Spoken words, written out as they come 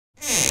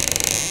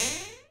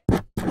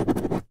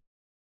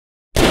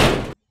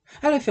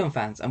Hello film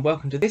fans and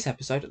welcome to this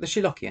episode of the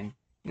Sherlockian.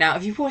 Now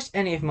if you've watched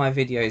any of my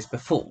videos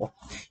before,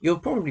 you'll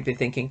probably be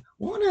thinking,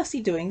 what on earth is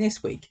he doing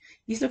this week?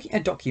 He's looking at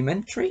a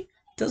documentary?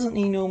 Doesn't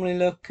he normally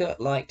look at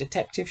like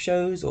detective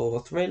shows or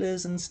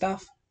thrillers and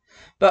stuff?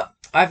 But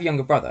I have a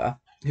younger brother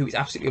who is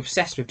absolutely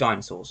obsessed with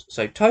dinosaurs,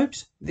 so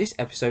Tobes, this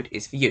episode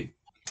is for you,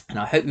 and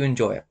I hope you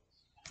enjoy it.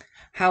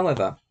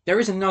 However, there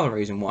is another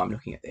reason why I'm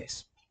looking at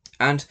this,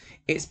 and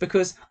it's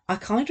because I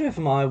kind of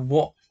admire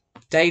what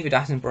David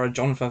Attenborough,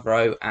 Jon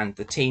Favreau and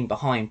the team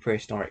behind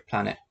Prehistoric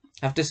Planet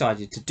have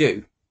decided to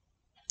do.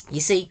 You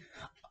see,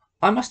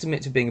 I must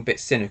admit to being a bit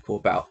cynical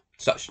about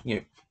such,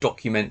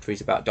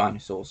 documentaries about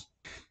dinosaurs.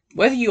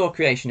 Whether you're a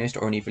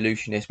creationist or an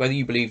evolutionist, whether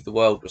you believe the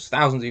world was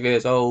thousands of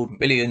years old,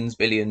 millions,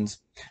 billions,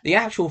 the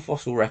actual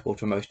fossil record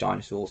for most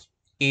dinosaurs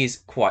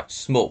is quite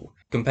small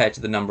compared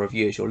to the number of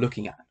years you're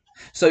looking at.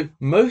 So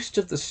most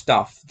of the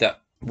stuff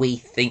that we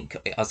think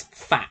as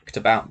fact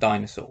about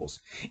dinosaurs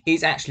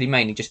is actually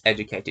mainly just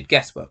educated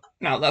guesswork.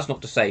 Now, that's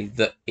not to say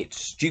that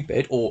it's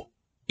stupid or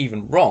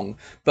even wrong,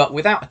 but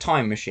without a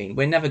time machine,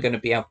 we're never going to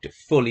be able to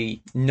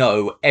fully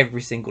know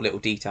every single little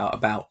detail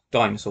about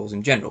dinosaurs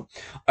in general.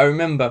 I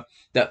remember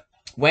that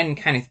when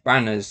Kenneth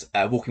Branagh's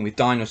Walking with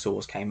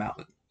Dinosaurs came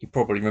out, you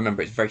probably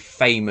remember it's a very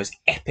famous,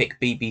 epic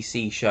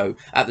BBC show.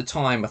 At the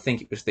time, I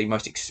think it was the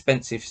most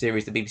expensive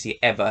series the BBC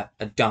ever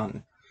had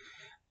done.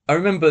 I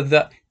remember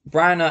that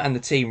Branagh and the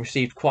team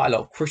received quite a lot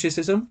of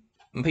criticism,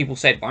 and people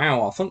said,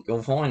 "Wow, I think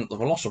you'll find the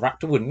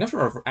Velociraptor would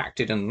never have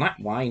acted in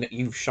that way that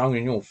you've shown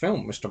in your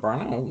film, Mr.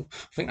 Branagh.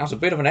 I think that's a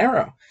bit of an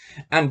error."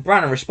 And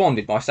Branagh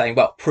responded by saying,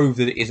 "Well, prove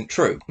that it isn't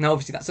true." Now,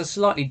 obviously, that's a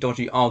slightly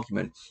dodgy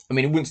argument. I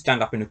mean, it wouldn't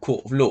stand up in a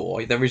court of law.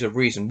 There is a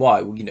reason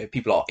why,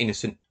 people are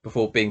innocent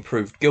before being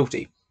proved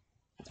guilty,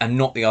 and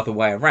not the other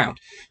way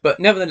around. But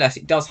nevertheless,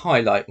 it does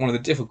highlight one of the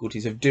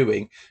difficulties of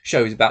doing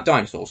shows about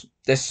dinosaurs.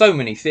 There's so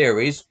many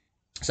theories,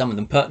 some of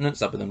them pertinent,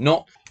 some of them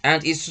not,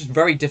 and it's just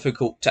very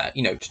difficult to,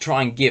 to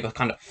try and give a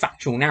kind of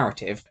factual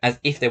narrative as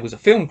if there was a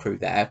film crew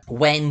there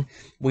when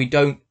we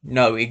don't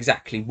know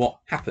exactly what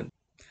happened.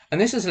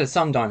 And this has led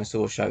some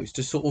dinosaur shows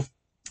to sort of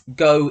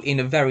go in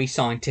a very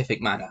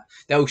scientific manner.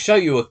 They'll show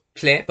you a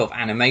clip of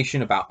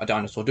animation about a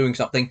dinosaur doing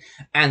something,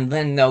 and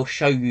then they'll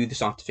show you the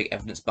scientific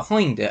evidence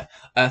behind it.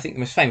 I think the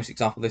most famous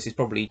example of this is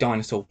probably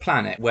Dinosaur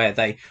Planet, where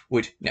they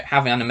would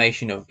have an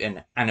animation of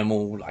an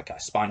animal like a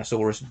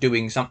Spinosaurus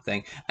doing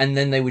something, and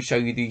then they would show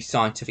you the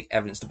scientific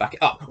evidence to back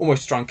it up,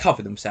 almost to try and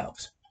cover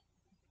themselves,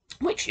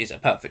 which is a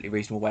perfectly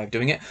reasonable way of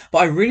doing it. But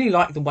I really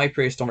like the way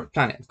Prehistoric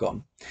Planet have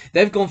gone.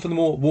 They've gone for the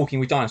more Walking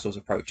with Dinosaurs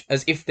approach,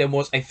 as if there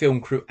was a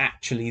film crew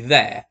actually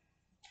there.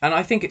 And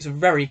I think it's a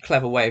very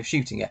clever way of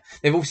shooting it.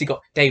 They've obviously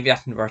got David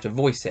Attenborough to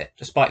voice it,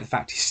 despite the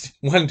fact he's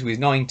well into his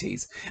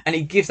 90s. And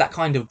he gives that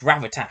kind of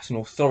gravitas and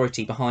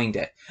authority behind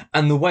it.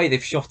 And the way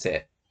they've shot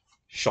it,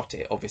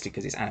 obviously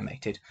because it's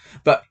animated,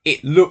 but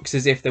it looks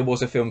as if there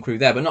was a film crew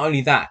there. But not only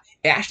that,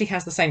 it actually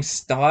has the same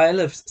style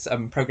of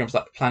programs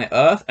like Planet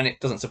Earth, and it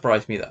doesn't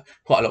surprise me that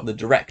quite a lot of the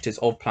directors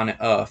of Planet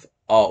Earth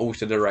are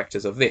also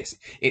directors of this.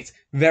 It's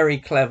very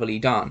cleverly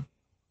done.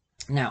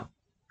 Now,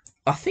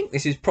 I think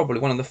this is probably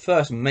one of the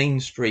first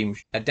mainstream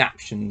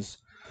adaptations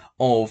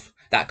of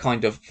that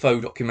kind of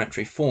faux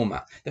documentary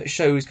format that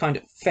shows kind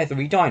of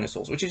feathery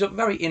dinosaurs, which is a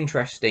very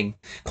interesting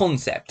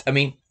concept. I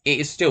mean,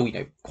 it is still,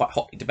 quite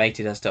hotly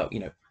debated as to,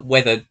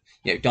 whether,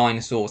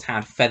 dinosaurs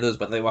had feathers,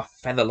 whether they were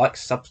feather-like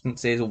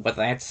substances, or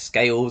whether they had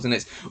scales, and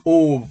it's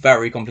all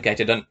very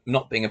complicated. And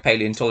not being a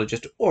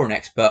paleontologist or an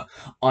expert,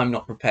 I'm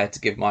not prepared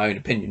to give my own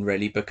opinion,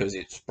 really, because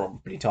it's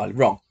probably entirely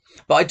wrong.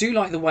 But I do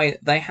like the way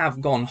that they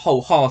have gone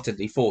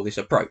wholeheartedly for this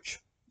approach.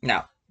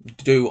 Now,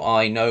 do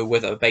I know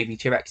whether baby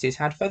T-Rexes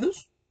had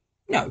feathers?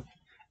 No.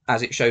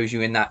 As it shows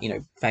you in that,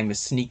 famous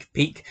sneak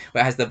peek,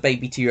 where it has the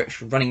baby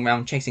T-Rex running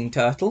around chasing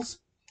turtles.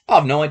 I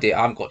have no idea.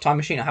 I haven't got a time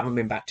machine. I haven't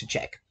been back to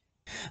check.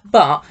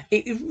 But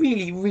it is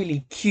really,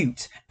 really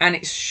cute, and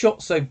it's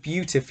shot so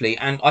beautifully,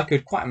 and I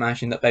could quite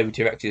imagine that baby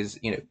T-Rexes,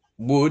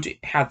 would,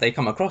 had they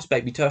come across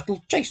baby turtles,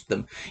 chase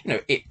them.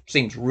 It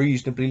seems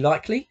reasonably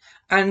likely,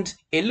 and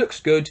it looks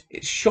good,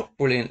 it's shot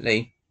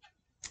brilliantly,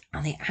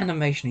 and the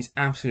animation is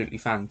absolutely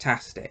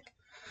fantastic.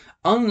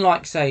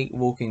 Unlike, say,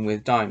 Walking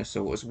with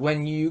Dinosaurs,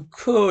 when you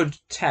could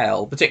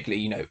tell,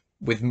 particularly,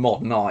 with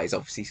modern eyes,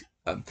 obviously,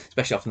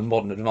 especially after the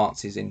modern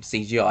advances in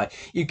CGI,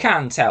 you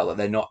can tell that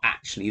they're not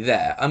actually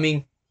there. I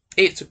mean,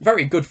 it's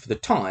very good for the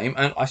time,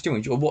 and I still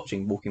enjoy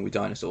watching Walking with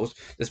Dinosaurs,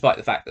 despite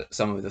the fact that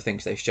some of the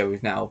things they show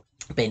have now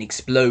been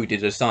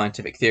exploded as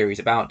scientific theories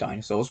about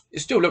dinosaurs. It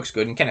still looks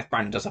good, and Kenneth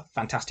Branagh does a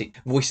fantastic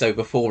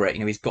voiceover for it.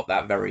 He's got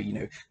that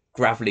very,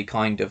 gravelly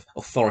kind of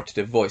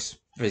authoritative voice,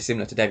 very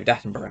similar to David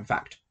Attenborough, in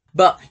fact.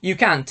 But you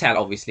can tell,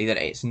 obviously, that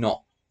it's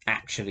not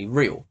actually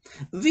real.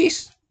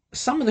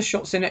 Some of the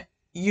shots in it,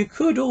 you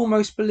could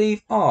almost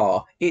believe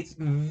it's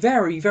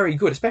very, very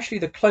good, especially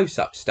the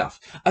close-up stuff.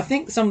 I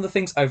think some of the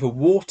things over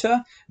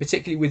water,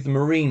 particularly with the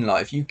marine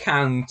life, you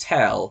can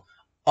tell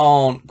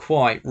aren't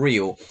quite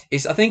real. I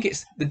think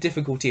it's the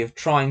difficulty of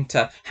trying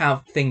to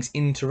have things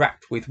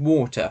interact with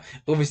water.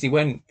 Obviously,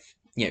 when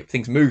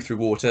things move through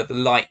water, the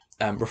light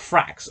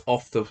refracts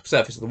off the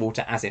surface of the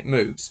water as it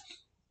moves.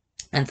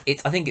 And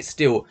I think it's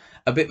still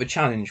a bit of a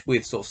challenge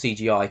with sort of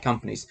CGI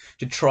companies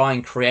to try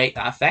and create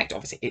that effect.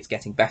 Obviously, it's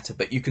getting better,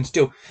 but you can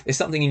still, there's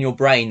something in your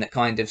brain that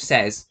kind of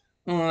says,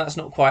 oh, that's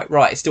not quite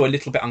right. It's still a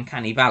little bit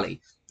uncanny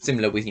valley,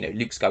 similar with,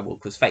 Luke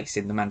Skywalker's face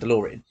in The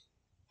Mandalorian.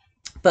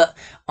 But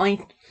I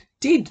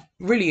did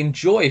really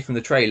enjoy from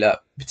the trailer,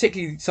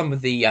 particularly some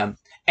of the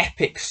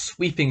epic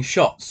sweeping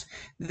shots.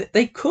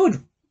 They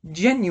could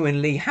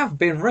genuinely have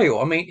been real.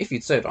 I mean, if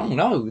you'd said, oh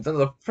no,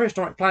 the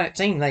Prehistoric Planet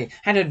team, they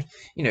had,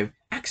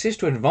 access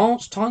to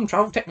advanced time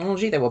travel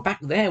technology, they were back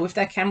there with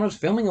their cameras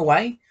filming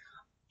away,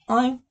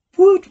 I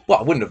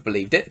wouldn't have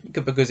believed it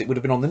because it would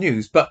have been on the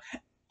news, but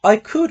I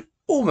could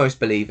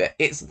almost believe it.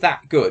 It's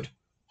that good.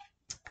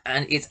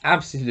 And it's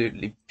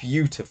absolutely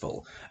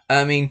beautiful.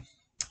 I mean,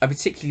 I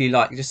particularly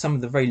like just some of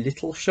the very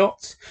little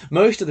shots.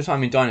 Most of the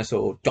time in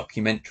dinosaur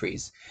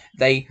documentaries,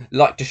 they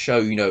like to show,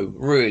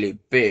 really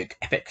big,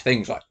 epic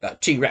things like the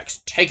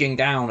T-Rex taking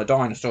down a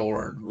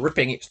dinosaur and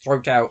ripping its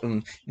throat out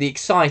and the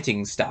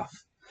exciting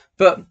stuff.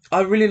 But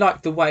I really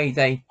like the way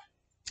they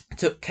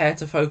took care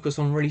to focus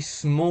on really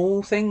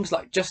small things,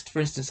 like just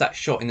for instance that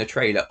shot in the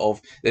trailer of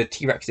the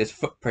T-Rex's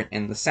footprint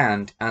in the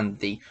sand and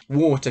the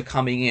water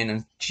coming in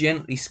and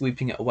gently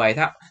sweeping it away.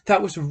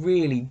 That was a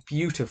really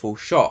beautiful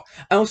shot.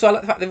 And also I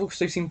like the fact they've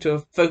also seemed to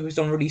have focused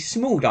on really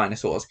small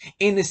dinosaurs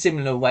in a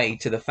similar way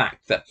to the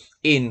fact that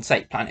in,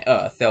 say, Planet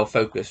Earth, they'll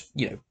focus,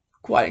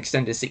 quite an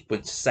extended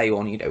sequence, say,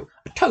 on,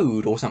 a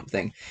toad or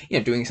something,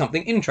 doing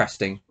something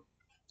interesting.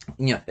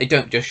 They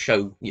don't just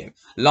show,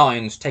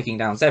 lions taking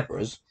down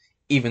zebras,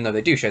 even though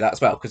they do show that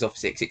as well, because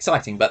obviously it's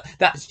exciting, but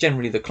that's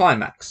generally the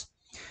climax.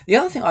 The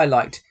other thing I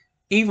liked,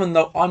 even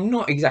though I'm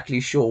not exactly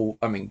sure,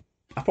 I mean,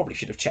 I probably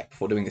should have checked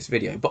before doing this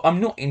video, but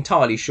I'm not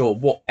entirely sure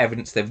what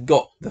evidence they've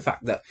got, the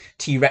fact that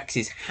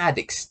T-Rexes had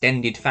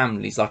extended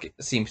families like it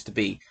seems to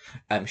be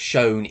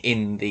shown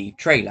in the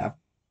trailer.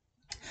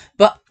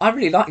 But I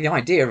really like the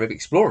idea of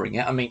exploring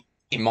it. I mean,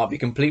 it might be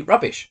complete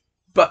rubbish,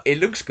 but it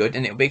looks good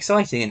and it'll be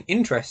exciting and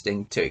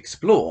interesting to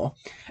explore.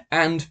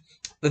 And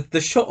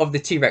the shot of the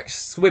T-Rex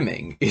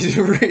swimming is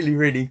really,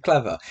 really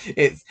clever.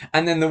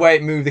 And then the way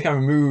the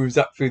camera moves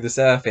up through the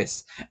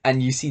surface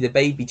and you see the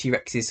baby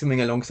T-Rexes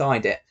swimming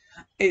alongside it.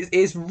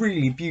 It's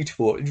really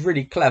beautiful. It's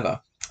really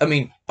clever. I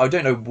mean, I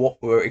don't know what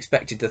we're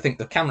expected to think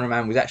the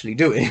cameraman was actually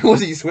doing.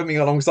 Was he swimming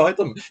alongside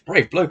them?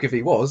 Brave bloke if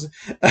he was.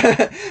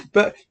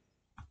 But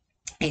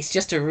it's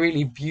just a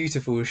really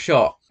beautiful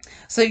shot.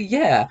 So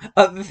yeah,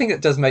 the thing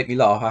that does make me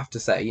laugh, I have to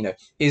say,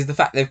 is the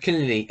fact they've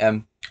clearly,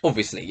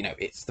 obviously,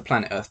 it's the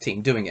Planet Earth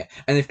team doing it,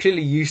 and they've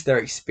clearly used their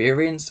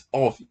experience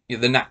of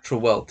the natural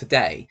world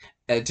today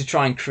to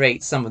try and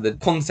create some of the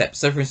concepts.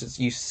 So, for instance,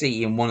 you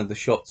see in one of the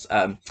shots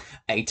a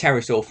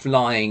pterosaur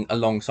flying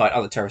alongside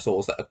other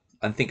pterosaurs that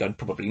I think are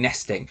probably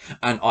nesting,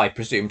 and I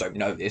presume, don't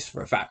know this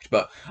for a fact,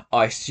 but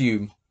I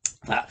assume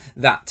that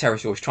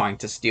pterosaur is trying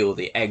to steal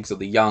the eggs or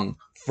the young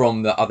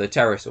from the other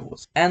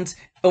pterosaurs. And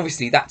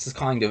obviously that's a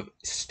kind of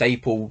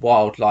staple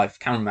wildlife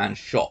cameraman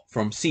shot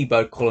from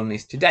seabird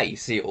colonies today. You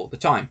see it all the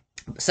time.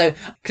 So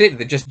clearly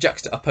they just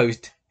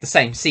juxtaposed the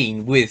same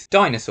scene with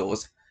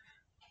dinosaurs.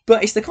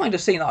 But it's the kind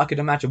of scene that I could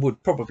imagine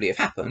would probably have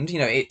happened.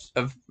 It's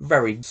a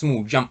very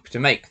small jump to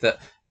make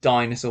that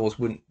dinosaurs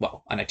wouldn't,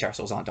 well, I know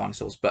pterosaurs aren't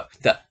dinosaurs, but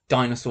that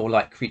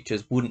dinosaur-like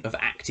creatures wouldn't have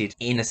acted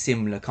in a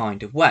similar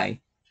kind of way.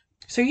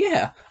 So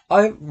yeah,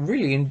 I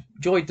really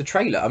enjoyed the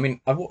trailer. I mean,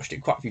 I've watched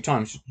it quite a few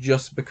times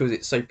just because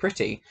it's so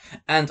pretty,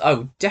 and I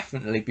would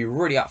definitely be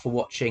really up for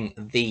watching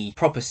the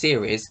proper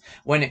series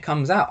when it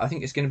comes out. I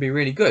think it's going to be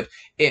really good.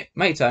 It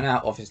may turn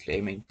out, obviously,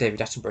 I mean,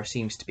 David Attenborough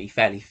seems to be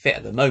fairly fit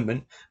at the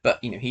moment, but,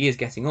 he is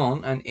getting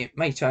on, and it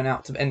may turn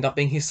out to end up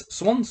being his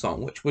Swansong,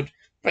 which would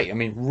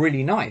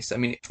really nice. I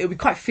mean, it would be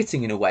quite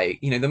fitting in a way.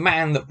 The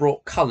man that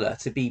brought colour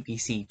to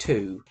BBC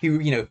Two,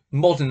 who,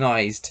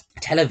 modernised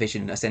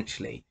television,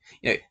 essentially.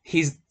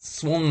 His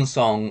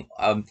Swansong,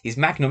 his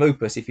magnum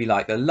opus, if you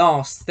like, the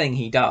last thing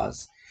he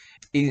does,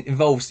 it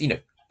involves,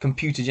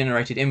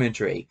 computer-generated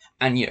imagery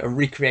and,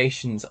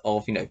 recreations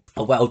of,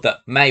 a world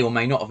that may or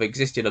may not have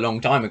existed a long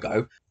time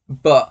ago,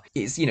 but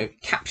it's,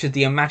 captured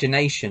the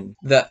imagination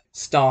that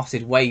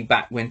started way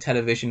back when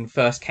television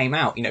first came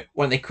out,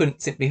 when they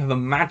couldn't simply have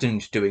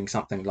imagined doing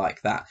something like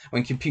that,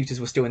 when computers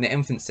were still in their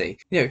infancy.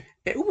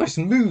 It almost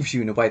moves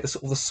you in a way, the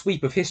sort of the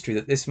sweep of history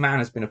that this man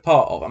has been a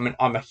part of. I mean,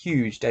 I'm a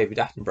huge David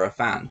Attenborough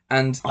fan,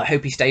 and I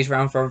hope he stays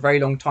around for a very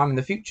long time in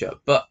the future,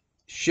 but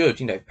should,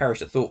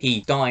 perish at thought,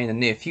 he die in the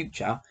near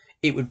future,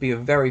 it would be a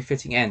very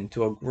fitting end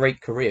to a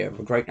great career of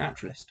a great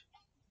naturalist.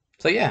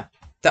 So yeah,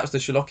 that was the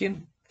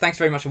Sherlockian. Thanks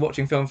very much for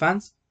watching, film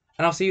fans,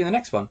 and I'll see you in the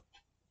next one.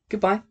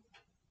 Goodbye.